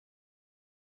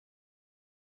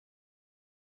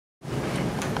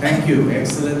Thank you,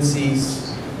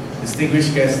 Excellencies,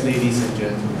 distinguished guests, ladies and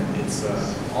gentlemen. It's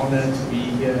an honor to be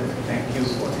here. Thank you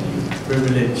for the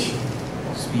privilege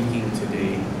of speaking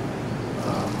today.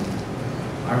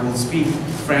 I will speak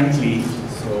frankly,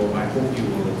 so I hope you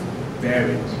will bear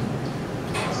with me.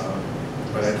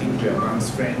 But I think we are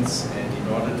amongst friends, and in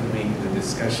order to make the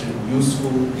discussion useful,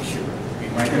 we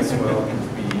might as well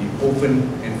be open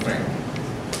and frank.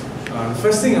 The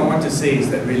first thing I want to say is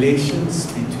that relations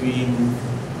between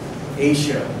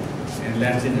Asia and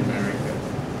Latin America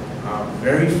are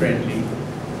very friendly,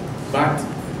 but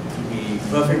to be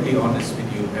perfectly honest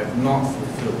with you, have not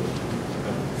fulfilled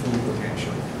full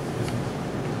potential.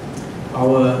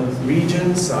 Our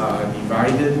regions are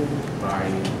divided by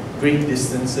great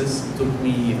distances. It took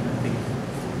me, I think,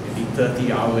 maybe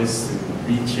 30 hours to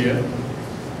reach here.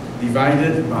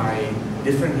 Divided by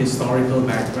different historical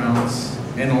backgrounds,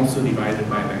 and also divided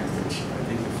by language. I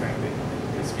think the fact that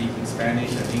you're speaking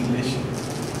Spanish and English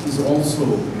is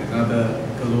also another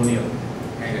colonial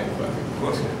hangover.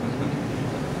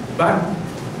 But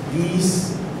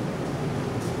these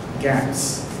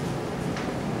gaps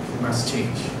must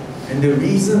change. And the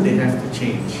reason they have to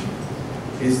change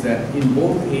is that in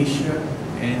both Asia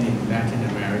and in Latin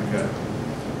America,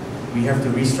 we have to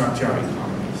restructure our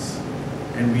economies.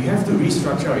 And we have to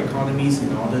restructure our economies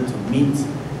in order to meet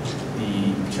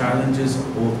the challenges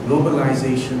of both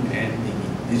globalization and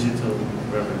the digital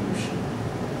revolution.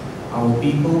 Our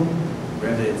people,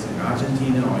 whether it's in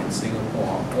Argentina or in Singapore,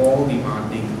 are all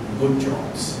demanding good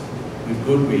jobs with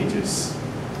good wages.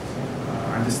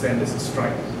 I understand there's a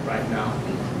strike right now.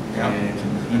 And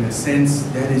in a sense,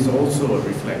 that is also a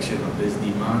reflection of this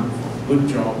demand for good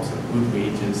jobs and good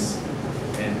wages,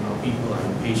 and our people are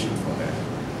impatient for that.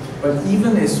 But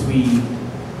even as we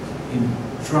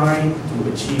try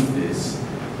to achieve this,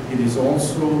 it is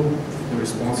also the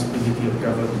responsibility of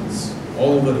governments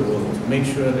all over the world to make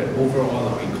sure that overall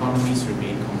our economies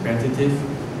remain competitive,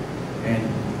 and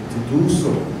to do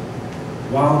so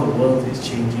while the world is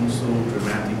changing so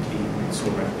dramatically and so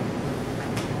rapidly.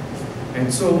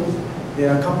 And so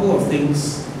there are a couple of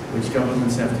things which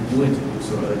governments have to do and to do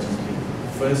so urgently.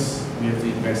 First, we have to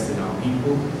invest in our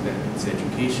people. That means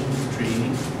education,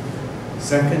 training.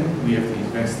 Second, we have to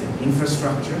invest in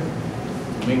infrastructure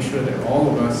to make sure that all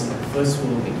of us have first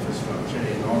world infrastructure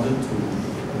in order to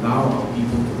allow our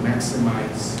people to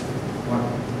maximize what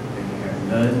they have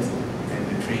learned and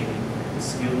the training, the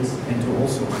skills, and to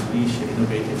also unleash the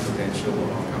innovative potential of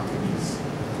our companies.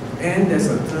 And there's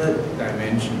a third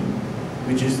dimension,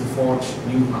 which is to forge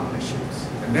new partnerships.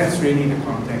 And that's really the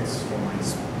context for my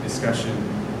discussion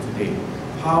today.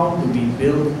 How do we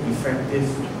build effective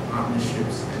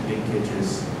partnerships and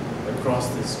linkages across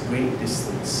this great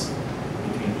distance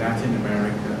between Latin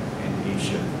America and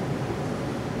Asia?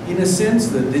 In a sense,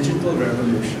 the digital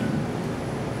revolution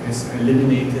has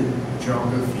eliminated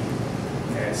geography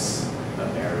as a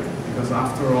barrier. Because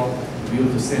after all, to be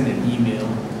able to send an email,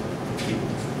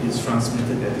 it is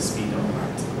transmitted at the speed of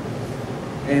light.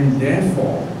 And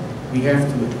therefore, we have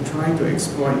to try to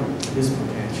exploit this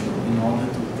potential in order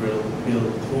to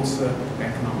build closer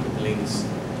economic links,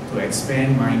 to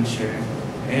expand mindshare,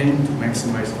 and to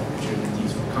maximize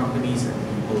opportunities for companies and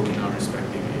people in our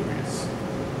respective areas.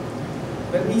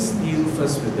 Let me deal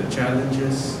first with the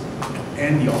challenges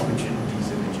and the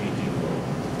opportunities in the changing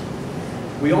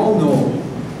world. We all know,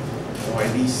 or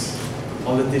at least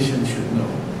politicians should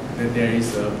know, that there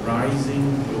is a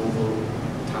rising global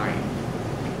tide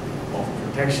of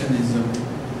protectionism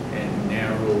and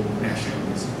narrow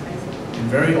nationalism, and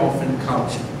very often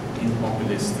couched in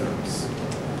populist terms.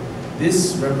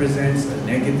 This represents a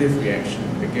negative reaction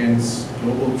against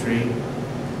global trade,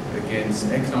 against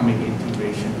economic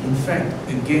integration, in fact,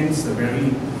 against the very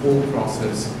whole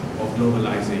process of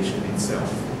globalization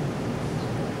itself.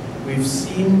 We've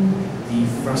seen the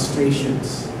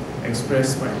frustrations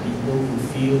expressed by people who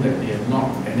feel that they have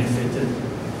not benefited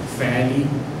fairly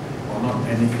or not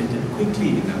benefited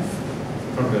quickly enough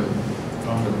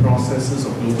from the processes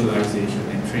of globalization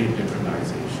and trade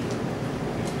liberalization.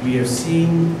 We have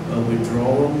seen a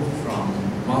withdrawal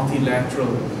from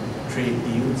multilateral trade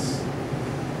deals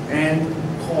and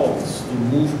calls to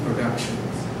move production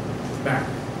back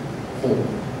home.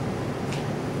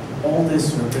 All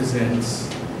this represents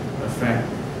the fact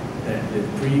that the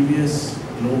previous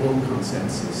global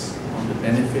consensus on the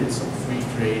benefits of free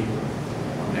trade,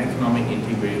 on economic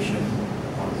integration,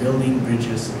 on building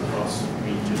bridges across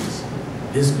regions,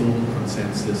 this global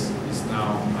consensus is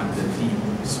now under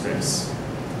deep stress.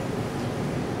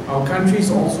 Our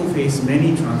countries also face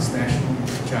many transnational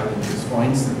challenges. For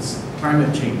instance,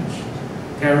 climate change,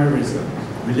 terrorism,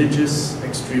 religious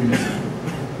extremism.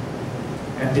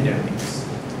 epidemics.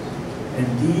 And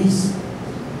these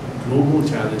global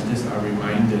challenges are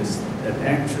reminders that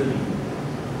actually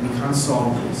we can't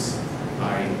solve this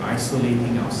by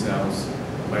isolating ourselves,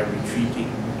 by retreating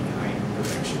behind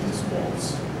protectionist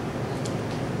walls.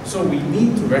 So we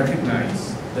need to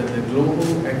recognize that the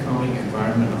global economic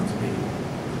environment of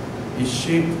today is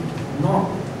shaped not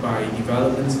by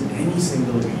developments in any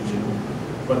single region,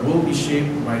 but will be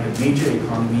shaped by the major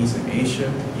economies in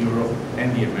Asia, Europe,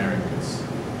 and the Americas.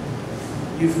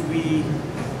 If we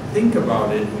think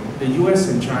about it, the US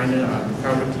and China are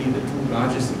currently the two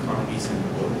largest economies in the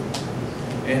world.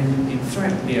 And in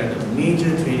fact, they are the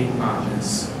major trading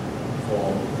partners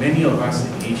for many of us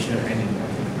in Asia and in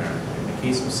Latin America. In the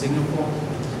case of Singapore,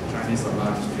 China is the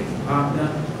largest trading partner.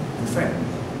 In fact,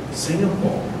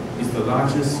 Singapore is the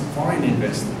largest foreign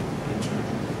investor in China.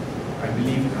 I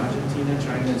believe in Argentina,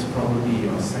 China is probably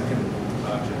your second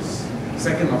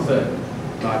or third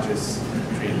largest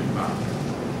trading partner.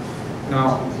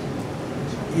 Now,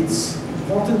 it's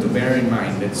important to bear in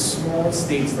mind that small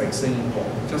states like Singapore,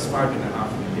 just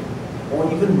 5.5 million,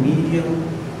 or even medium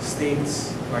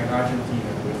states like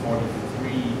Argentina with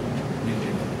 43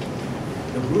 million.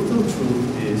 The brutal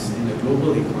truth is, in the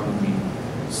global economy,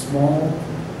 small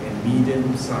and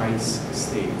medium-sized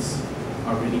states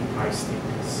are really price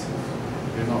takers.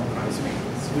 We're not price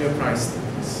makers, we are price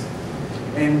takers.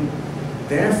 And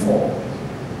therefore,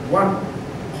 what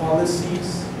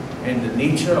policies and the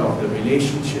nature of the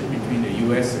relationship between the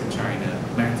US and China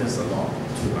matters a lot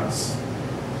to us.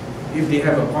 If they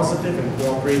have a positive and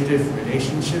cooperative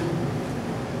relationship,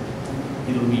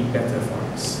 it'll be better for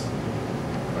us.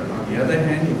 But on the other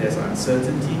hand, if there's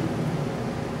uncertainty,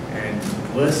 and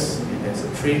worse, if there's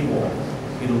a trade war,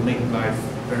 it'll make life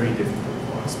very difficult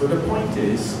for us. But the point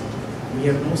is, we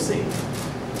have no say.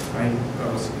 I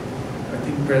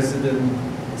think President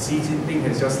Xi Jinping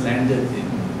has just landed in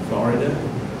Florida.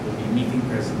 Meeting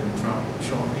President Trump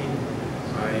shortly.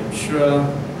 I am sure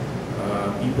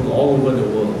people all over the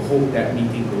world hope that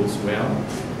meeting goes well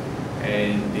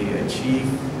and they achieve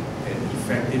an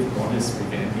effective modus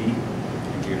vivendi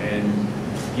and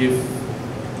give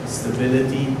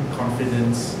stability,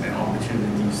 confidence, and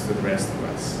opportunities to the rest of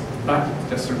us. But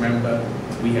just remember,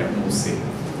 we have no say.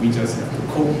 We just have to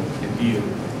cope and deal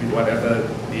with whatever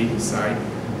they decide,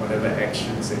 whatever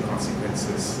actions and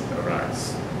consequences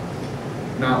arise.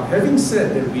 Now, having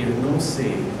said that we have no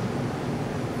say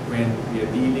when we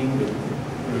are dealing with,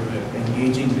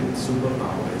 engaging with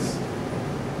superpowers,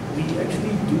 we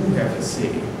actually do have a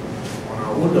say on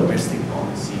our own domestic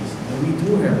policies, and we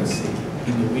do have a say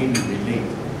in the way we relate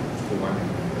to one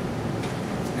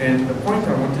another. And the point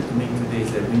I wanted to make today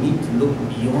is that we need to look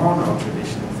beyond our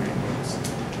traditional frameworks,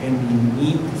 and we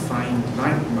need to find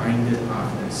like-minded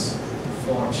partners to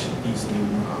forge these new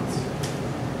paths.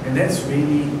 And that's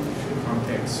really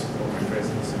context for my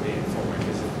presence today and for my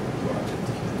visit to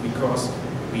Argentina, because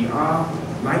we are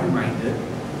like-minded,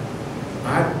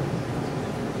 but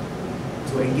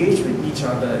to engage with each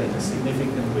other in a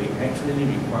significant way actually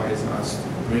requires us to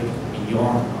break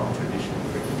beyond our traditional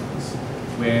frameworks,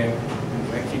 where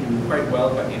we actually do quite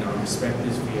well, but in our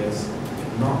respective spheres,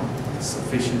 not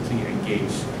sufficiently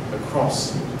engaged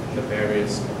across the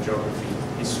barriers of geography,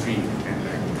 history, and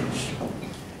language.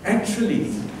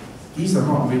 Actually, these are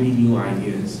not really new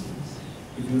ideas.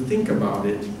 If you think about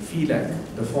it,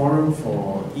 FILAC, the Forum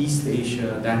for East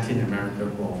Asia, Latin America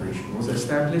Cooperation, was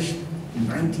established in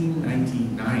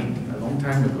 1999, a long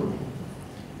time ago.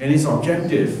 And its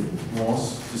objective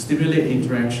was to stimulate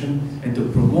interaction and to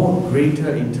promote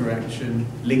greater interaction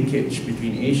linkage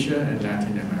between Asia and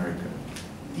Latin America.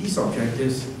 These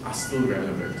objectives are still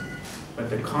relevant, but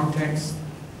the context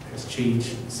has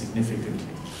changed significantly.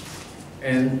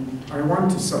 And I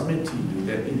want to submit to you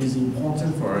that it is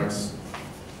important for us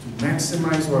to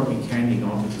maximize what we can in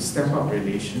order to step up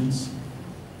relations,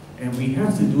 and we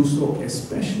have to do so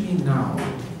especially now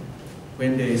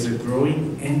when there is a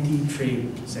growing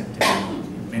anti-trade sentiment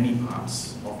in many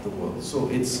parts of the world. So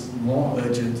it's more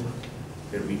urgent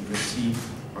that we proceed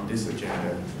on this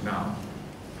agenda now.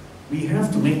 We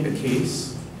have to make the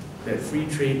case that free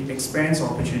trade expands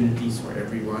opportunities for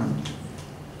everyone,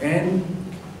 and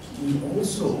we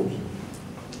also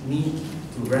need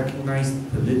to recognize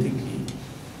politically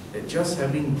that just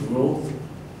having growth,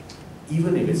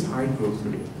 even if it's high growth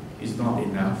rate, is not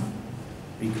enough,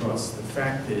 because the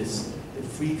fact is that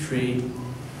free trade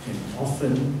can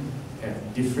often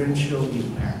have differential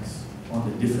impacts on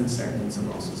the different segments of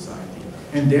our society.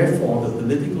 And therefore, the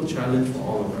political challenge for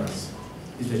all of us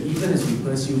is that even as we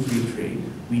pursue free trade,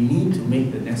 we need to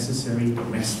make the necessary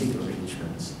domestic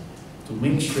arrangements to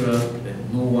make sure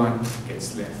that no one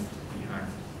gets left behind.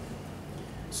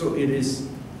 So it is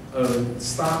a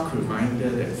stark reminder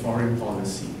that foreign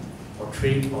policy or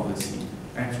trade policy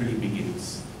actually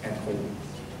begins at home.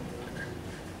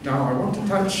 Now I want to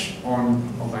touch on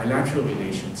bilateral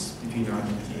relations between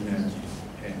Argentina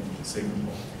and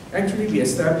Singapore. Actually, we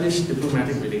established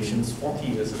diplomatic relations 40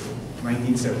 years ago,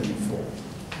 1974.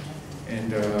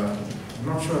 And I'm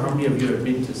not sure how many of you have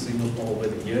been to Singapore over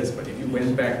the years, but if you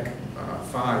went back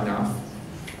far enough,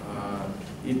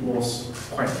 it was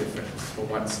quite different from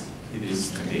what it is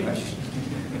today.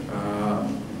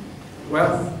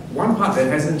 Well, one part that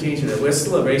hasn't changed is that we're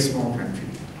still a very small country.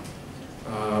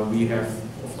 We have,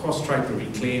 of course, tried to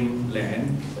reclaim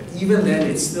land, but even then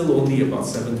it's still only about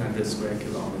 700 square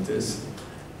kilometers.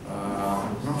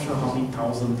 I'm not sure how many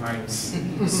thousand times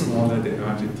smaller than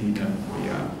Argentina we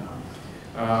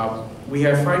are. We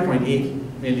have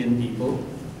 5.8 million people.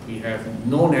 We have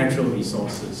no natural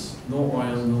resources, no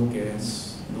oil, no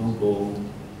gas, no gold,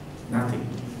 nothing.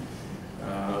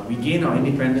 We gained our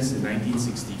independence in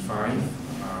 1965.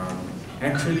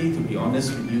 Actually, to be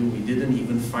honest with you, we didn't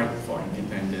even fight for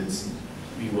independence.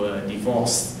 We were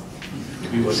divorced.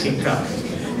 We were kicked out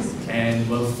and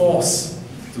were forced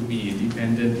to be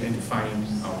independent and find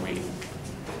our way.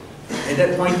 At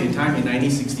that point in time, in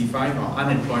 1965, our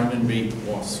unemployment rate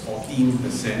was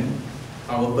 14%.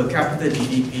 Our per capita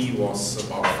GDP was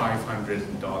about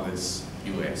 $500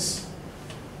 US.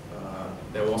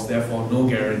 There was therefore no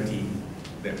guarantee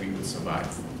that we would survive.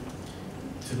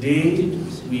 Today,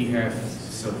 we have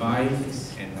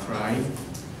survived and thrived.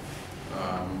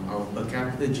 Our per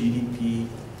capita GDP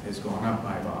has gone up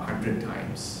by about 100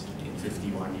 times in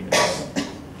 51 years.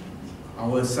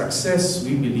 Our success,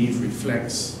 we believe,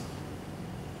 reflects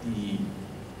the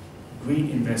great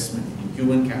investment in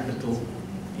human capital,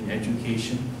 in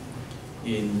education,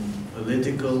 in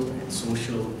political and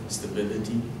social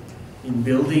stability, in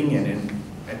building an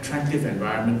attractive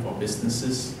environment for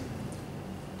businesses,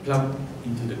 plugged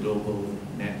into the global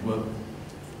network,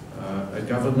 a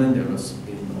government that has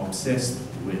been obsessed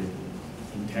with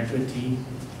integrity,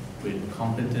 with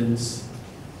competence,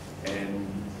 and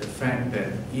the fact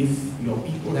that if your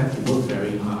people have to work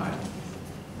very hard,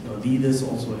 your leaders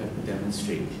also have to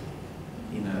demonstrate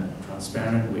in a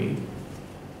transparent way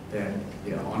that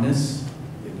they are honest,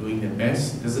 they're doing their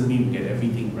best. It doesn't mean we get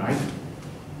everything right,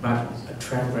 but a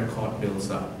track record builds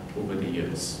up over the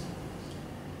years.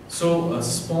 So a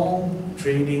small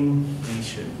trading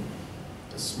nation,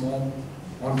 a small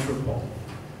entrepôt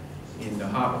in the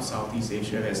heart of Southeast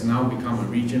Asia has now become a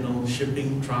regional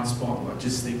shipping, transport,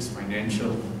 logistics,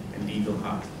 financial, and legal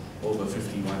hub over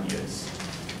 51 years.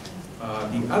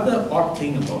 The other odd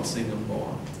thing about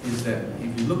Singapore is that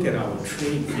if you look at our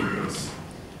trade figures,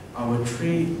 our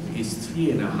trade is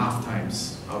 3.5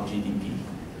 times our GDP.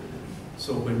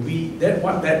 So when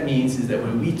what that means is that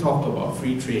when we talk about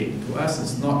free trade, to us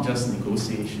it's not just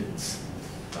negotiations.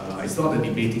 It's not a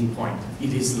debating point.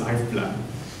 It is lifeblood.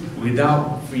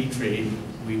 Without free trade,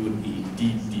 we would be in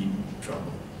deep, deep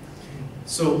trouble.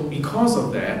 So because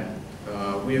of that,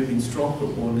 we have been strong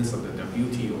proponents of the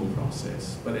WTO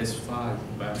process. But as far,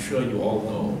 I'm sure you all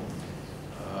know,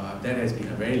 that has been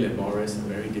a very laborious and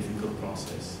very difficult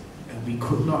process. And we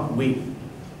could not wait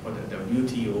for the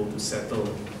WTO to settle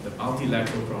the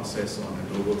multilateral process on a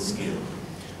global scale.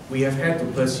 We have had to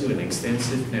pursue an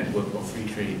extensive network of free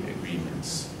trade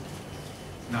agreements.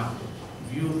 Now,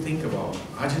 if you think about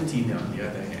Argentina, on the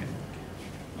other hand,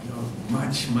 you are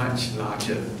much, much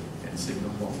larger than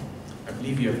Singapore. I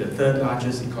believe you have the third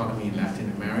largest economy in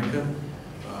Latin America.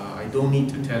 I don't need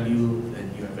to tell you that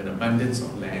you have an abundance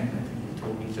of land. I think you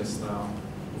told me just now,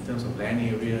 in terms of land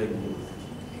area,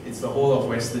 it's the whole of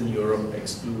Western Europe,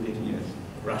 excluding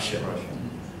Russia.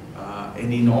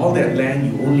 And in all that land,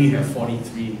 you only have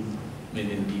 43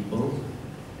 million people.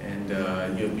 And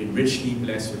you have been richly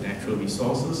blessed with natural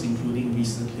resources, including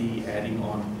recently adding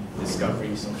on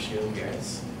discoveries of shale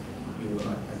gas.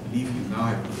 I believe you now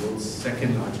have the world's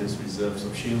second largest reserves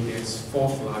of shale gas,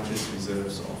 fourth largest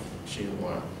reserves of shale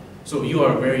oil. So you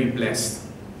are a very blessed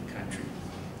country.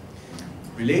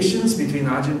 Relations between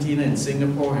Argentina and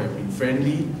Singapore have been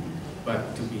friendly,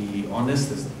 but to be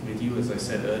honest with you, as I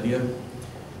said earlier,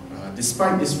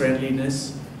 despite this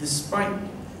friendliness, despite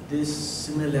this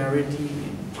similarity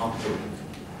in outlook,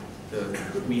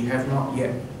 we have not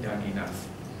yet done enough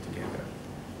together.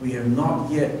 We have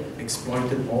not yet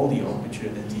exploited all the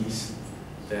opportunities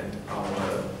that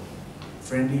our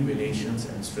friendly relations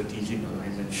and strategic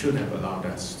alignment should have allowed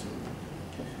us to.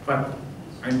 But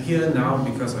I'm here now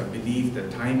because I believe the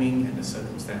timing and the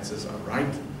circumstances are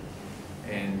right,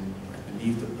 and I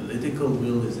believe the political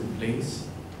will is in place,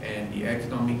 and the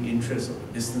economic interests of the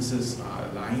businesses are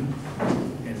aligned,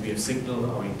 and we have signaled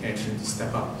our intention to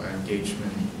step up our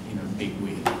engagement in a big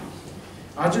way.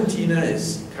 Argentina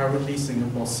is currently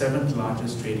Singapore's 7th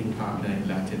largest trading partner in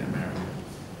Latin America.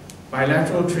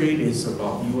 Bilateral trade is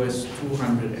about US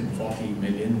 240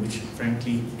 million, which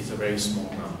frankly is a very small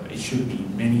number. It should be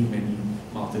many, many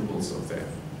multiples of that.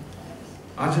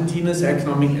 Argentina's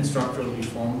economic and structural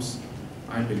reforms,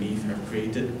 I believe, have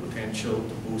created potential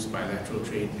to boost bilateral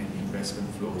trade and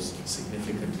investment flows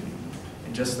significantly.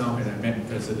 And just now when I met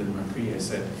President Macri, I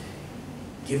said,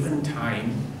 given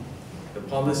time, the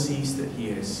policies that he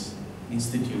has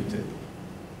instituted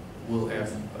will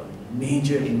have a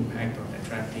major impact on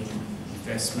attracting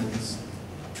investments,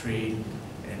 trade,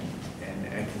 and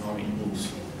economic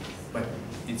boost. But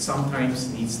it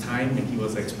sometimes needs time, and he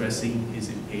was expressing his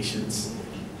impatience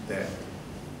that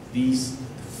these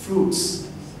fruits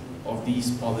of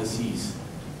these policies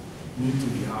need to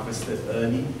be harvested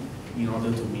early in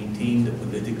order to maintain the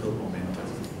political momentum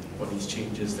for these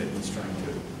changes that he's trying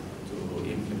to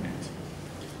implement.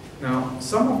 Now,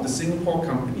 some of the Singapore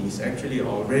companies actually are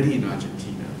already in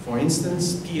Argentina. For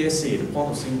instance, PSA, the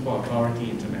Port of Singapore Authority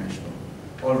International,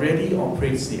 already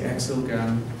operates the Axel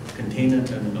Gun container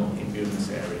terminal in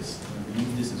Buenos Aires. I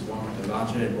believe this is one of the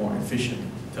larger and more efficient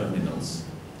terminals.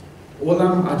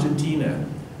 Olam Argentina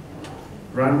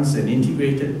runs an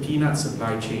integrated peanut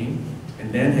supply chain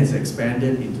and then has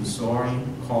expanded into soy,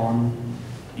 corn,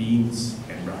 beans,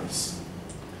 and rice.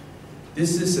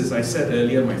 This is, as I said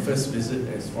earlier, my first visit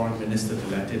as Foreign Minister to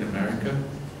Latin America,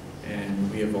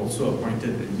 and we have also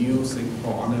appointed a new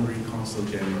Singapore Honorary Consul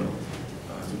General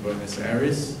to Buenos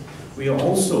Aires. We are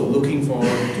also looking forward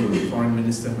to Foreign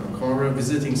Minister Melchora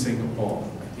visiting Singapore,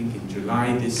 I think in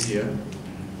July this year,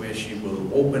 where she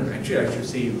will open, actually I should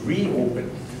say reopen,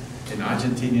 an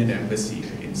Argentinian embassy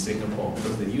in Singapore,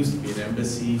 because there used to be an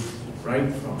embassy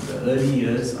right from the early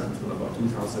years until about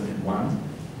 2001.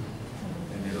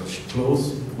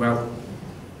 Close. Well,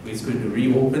 it's going to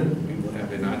reopen. We will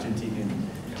have an Argentinian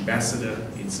ambassador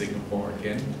in Singapore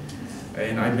again.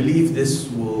 And I believe this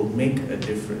will make a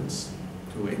difference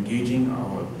to engaging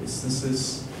our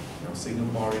businesses, our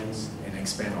Singaporeans, and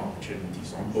expand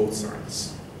opportunities on both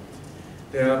sides.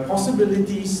 There are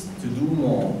possibilities to do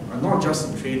more, not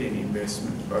just in trade and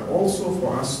investment, but also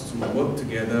for us to work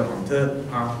together on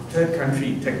third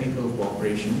country technical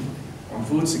cooperation, on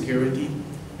food security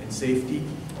and safety,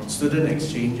 on student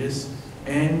exchanges,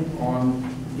 and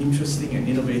on interesting and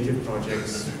innovative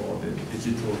projects for the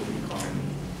digital economy.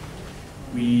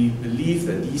 We believe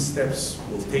that these steps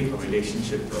will take our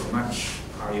relationship to a much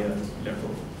higher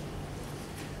level.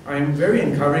 I am very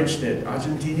encouraged that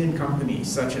Argentinian companies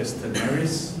such as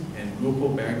Tenaris and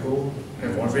Grupo Bago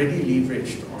have already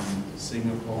leveraged on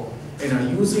Singapore and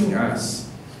are using us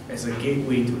as a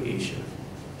gateway to Asia.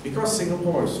 Because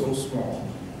Singapore is so small,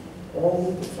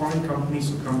 all the foreign companies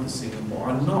who come to Singapore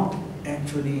are not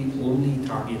actually only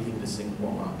targeting the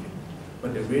Singapore market,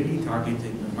 but they're really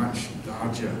targeting a much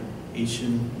larger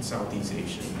Asian and Southeast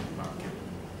Asian market.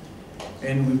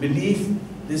 And we believe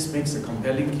this makes a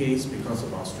compelling case because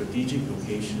of our strategic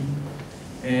location.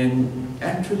 And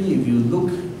actually, if you look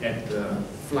at the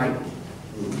flight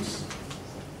routes,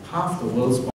 half the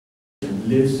world's population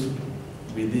lives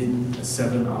within a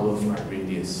 7-hour flight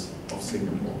radius of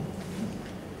Singapore.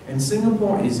 And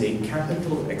Singapore is a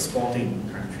capital exporting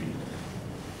country.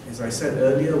 As I said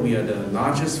earlier, we are the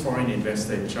largest foreign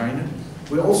investor in China.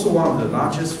 We're also one of the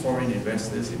largest foreign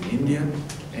investors in India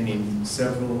and in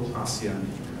several ASEAN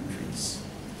countries.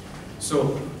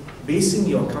 So, basing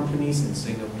your companies in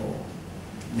Singapore,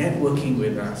 networking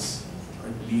with us, I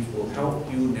believe will help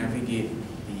you navigate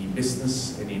the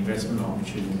business and investment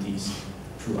opportunities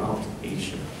throughout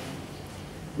Asia.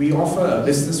 We offer a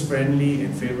business-friendly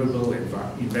and favorable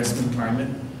investment climate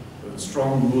with a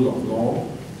strong rule of law,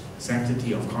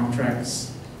 sanctity of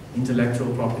contracts,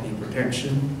 intellectual property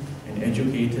protection, an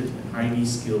educated and highly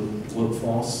skilled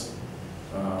workforce.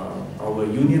 Our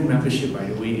union membership, by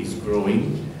the way, is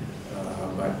growing,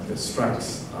 but the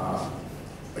strikes are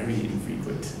very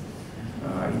infrequent.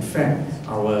 In fact,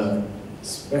 our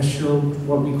special,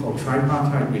 what we call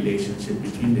tripartite relationship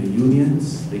between the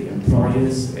unions, the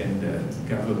employers, and the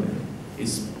government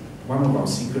is one of our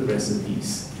secret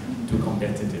recipes to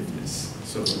competitiveness.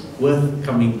 So, worth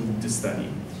coming to study.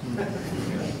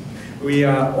 We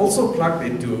are also plugged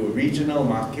into regional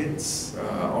markets,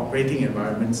 operating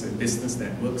environments and business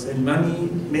networks, and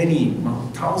many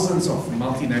thousands of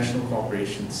multinational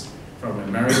corporations from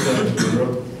America to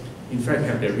Europe, in fact,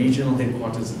 have their regional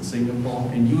headquarters in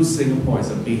Singapore and use Singapore as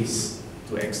a base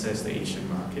to access the Asian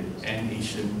market and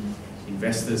Asian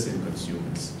investors and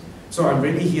consumers. So I'm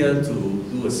really here to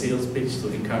do a sales pitch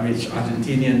to encourage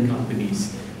Argentinian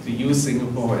companies to use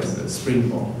Singapore as a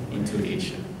springboard into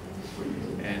Asia.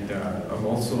 And I'm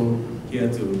also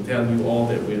here to tell you all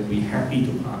that we'll be happy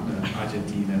to partner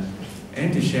Argentina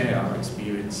and to share our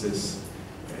experiences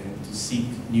and to seek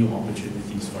new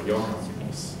opportunities for your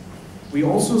companies. We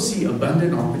also see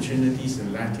abundant opportunities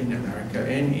in Latin America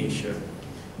and Asia,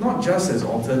 not just as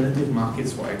alternative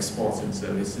markets for exports and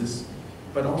services,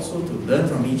 but also to learn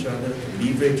from each other, to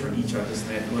leverage on each other's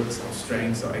networks, our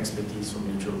strengths, our expertise for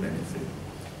mutual benefit.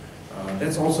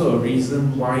 That's also a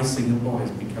reason why Singapore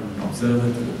has become an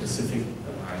observer to the Pacific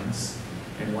Alliance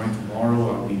and why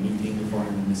tomorrow I'll be meeting the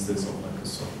foreign ministers of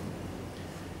Mercosur.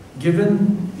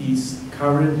 Given these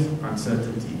current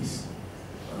uncertainties,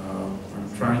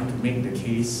 I'm trying to make the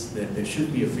case that there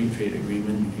should be a free trade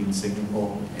agreement between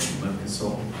Singapore and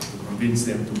Mercosur to convince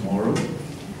them tomorrow.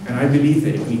 And I believe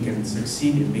that if we can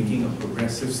succeed in making a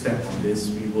progressive step on this,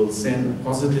 we will send a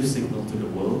positive signal to the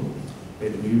world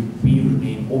that we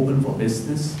remain open for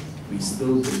business. We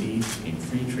still believe in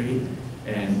free trade,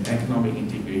 and economic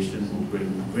integration will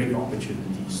bring great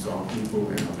opportunities to our people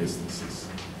and our businesses.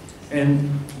 And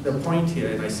the point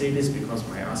here, and I say this because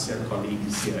my ASEAN colleague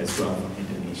is here as well from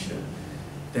Indonesia,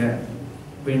 that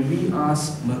when we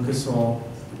ask Mercosur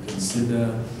to consider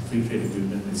a free trade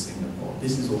agreement with Singapore,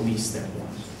 this is only step one.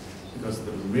 Because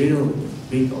the real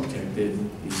big objective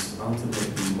is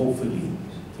ultimately, hopefully,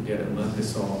 to get a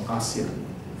Mercosur-ASEAN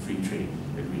free trade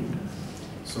agreement.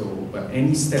 So, but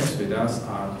any steps with us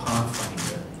are a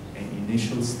pathfinder, an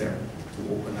initial step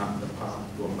to open up the path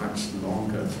to a much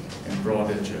longer and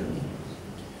broader journey.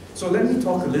 So let me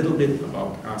talk a little bit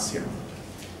about ASEAN.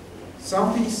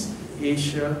 Southeast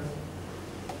Asia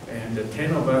and the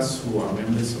 10 of us who are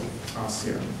members of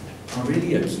ASEAN are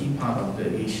really a key part of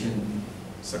the Asian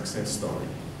success story.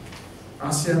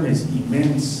 ASEAN has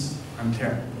immense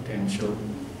untapped potential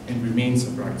and remains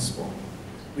a bright spot.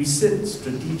 We sit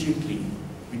strategically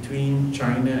between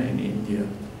China and India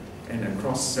and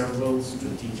across several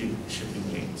strategic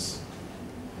shipping lanes.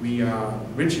 We are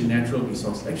rich in natural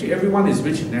resources. Actually, everyone is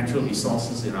rich in natural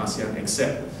resources in ASEAN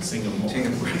except Singapore.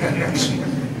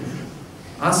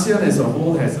 ASEAN as a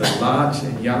whole has a large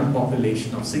and young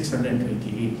population of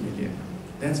 628 million.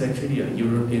 That's actually a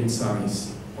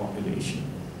European-sized population.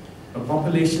 A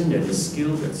population that is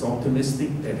skilled, that's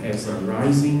optimistic, that has a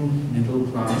rising middle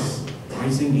class,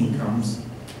 rising incomes,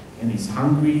 and is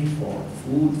hungry for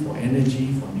food, for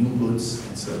energy, for new goods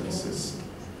and services.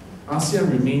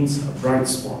 ASEAN remains a bright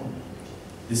spot,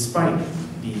 despite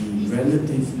the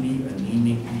relatively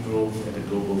anemic growth at a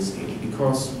global scale.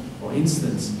 Because, for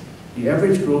instance, the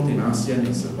average growth in ASEAN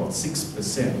is about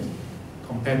 6%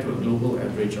 compared to a global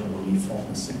average of only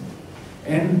 4%.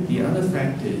 And the other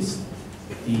fact is,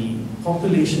 the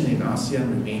population in ASEAN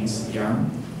remains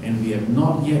young, and we have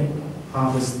not yet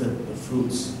harvested the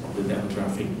fruits of the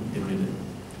demographic dividend.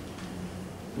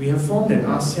 We have formed an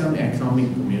ASEAN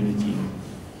economic community.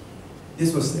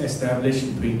 This was established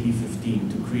in 2015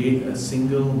 to create a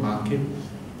single market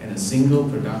and a single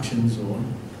production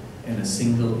zone and a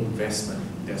single investment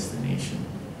destination.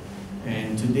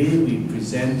 And today we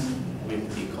present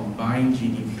with a combined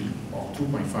GDP of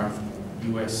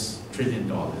 $2.5 trillion.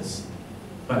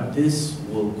 But this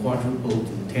will quadruple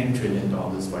to $10 trillion by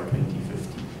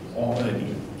 2050 or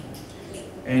earlier.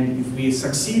 And if we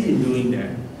succeed in doing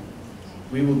that,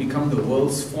 we will become the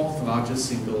world's fourth largest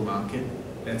single market.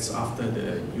 That's after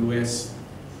the US,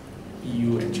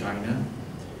 EU, and China.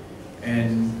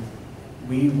 And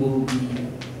we will be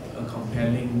a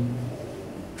compelling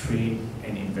trade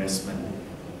and investment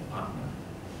partner.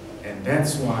 And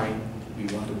that's why we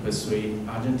want to persuade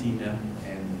Argentina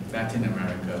and Latin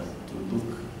America to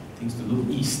look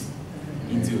east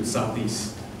into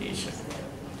Southeast Asia.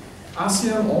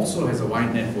 ASEAN also has a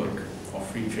wide network of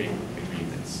free trade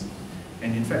agreements.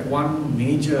 And in fact, one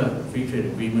major free trade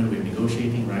agreement we're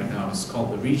negotiating right now is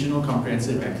called the Regional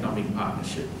Comprehensive Economic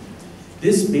Partnership.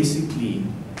 This basically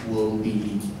will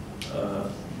be a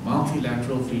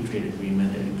multilateral free trade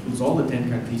agreement that includes all the 10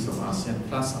 countries of ASEAN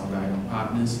plus our dialogue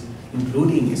partners,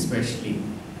 including especially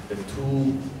the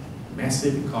two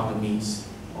massive economies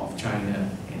of China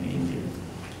and India.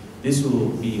 This will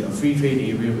be a free trade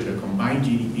area with a combined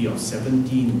GDP of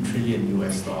 $17 trillion,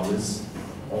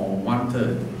 or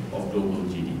 1/3 of global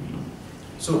GDP.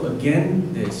 So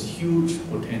again, there's huge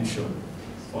potential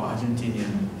for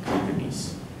Argentinian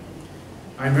companies.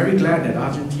 I'm very glad that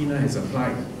Argentina has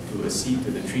applied to accede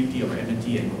to the Treaty of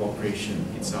Amity and Cooperation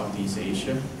in Southeast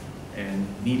Asia, and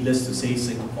needless to say,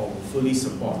 Singapore will fully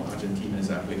support Argentina's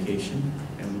application,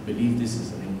 and we believe this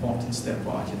is an important step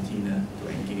for Argentina to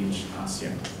engage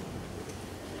ASEAN.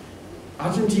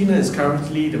 Argentina is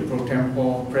currently the pro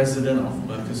tempore president of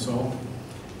Mercosur,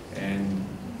 and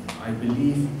I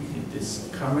believe with this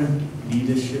current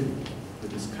leadership,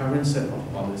 with this current set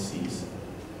of policies,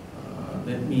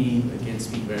 let me again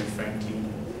speak very frankly,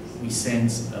 we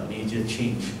sense a major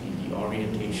change in the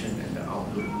orientation and the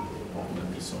outlook of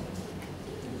Mercosur.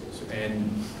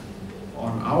 And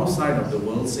on our side of the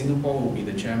world, Singapore will be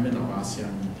the chairman of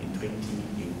ASEAN in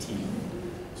 2018.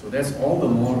 So that's all the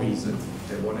more reason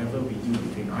that whatever we do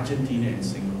between Argentina and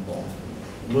Singapore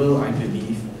will, I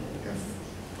believe, have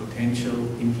potential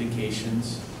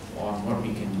implications on what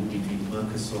we can do between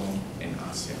Mercosur and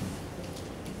ASEAN.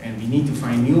 And we need to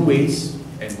find new ways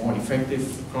and more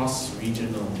effective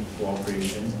cross-regional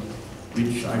cooperation,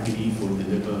 which I believe will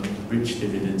deliver rich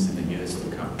dividends in the years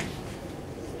to come.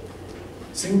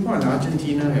 Singapore and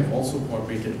Argentina have also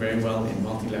cooperated very well in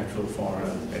multilateral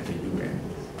fora at the UN.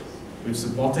 We've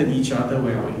supported each other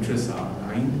where our interests are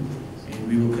aligned, and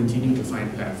we will continue to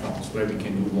find platforms where we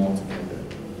can do more together.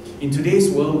 In today's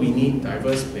world, we need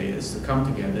diverse players to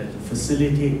come together to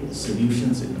facilitate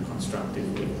solutions in a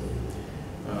constructive way.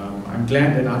 I'm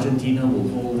glad that Argentina will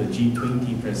hold the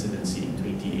G20 presidency in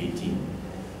 2018.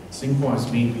 Singapore has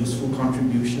made useful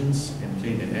contributions and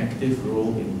played an active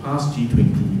role in past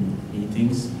G20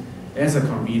 meetings as a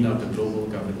convener of the Global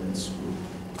Governance Group.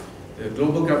 The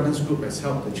Global Governance Group has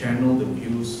helped to channel the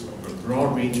views of a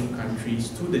broad range of countries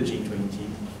to the G20,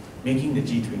 making the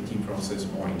G20 process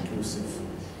more inclusive.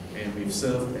 And we've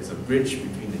served as a bridge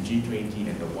between the G20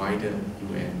 and the wider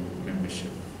UN membership.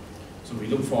 So we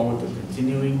look forward to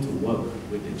continuing to work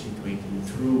with the G20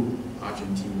 through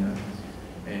Argentina,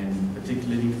 and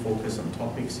particularly focus on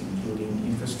topics including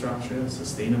infrastructure,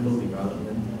 sustainable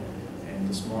development, and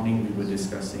this morning we were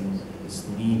discussing this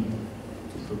need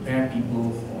to prepare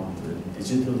people for the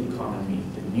digital economy,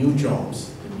 the new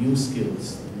jobs, the new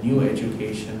skills, the new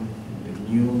education,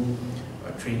 the new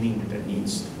training that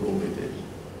needs to go with it.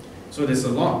 So there's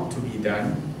a lot to be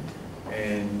done,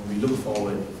 and we look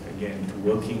forward again to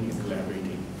working and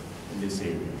collaborating in this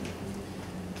area.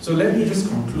 So let me just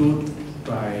conclude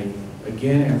by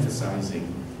again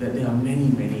emphasizing that there are many,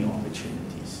 many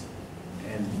opportunities,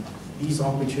 and these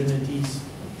opportunities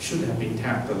should have been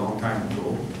tapped a long time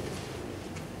ago,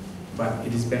 but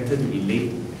it is better to be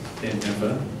late than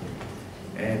never.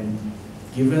 And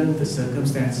given the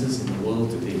circumstances in the world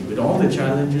today, with all the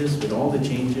challenges, with all the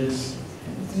changes,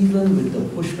 and even with the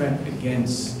pushback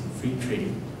against free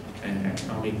trade and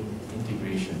economic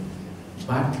integration,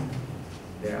 but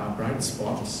there are bright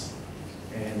spots,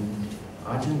 and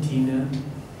Argentina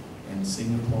and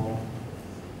Singapore,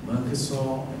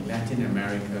 Mercosur and Latin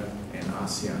America and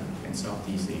ASEAN and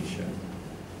Southeast Asia,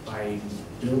 by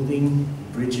building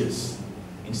bridges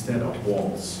instead of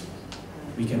walls,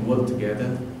 we can work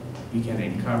together, we can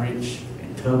encourage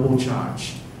and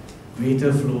turbocharge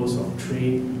greater flows of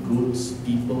trade, goods,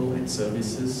 people and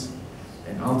services,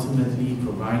 and ultimately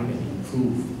provide and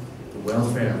improve the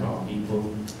welfare of our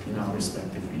people in our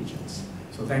respective regions.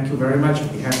 So thank you very much. I'll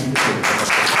be happy to take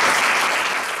questions.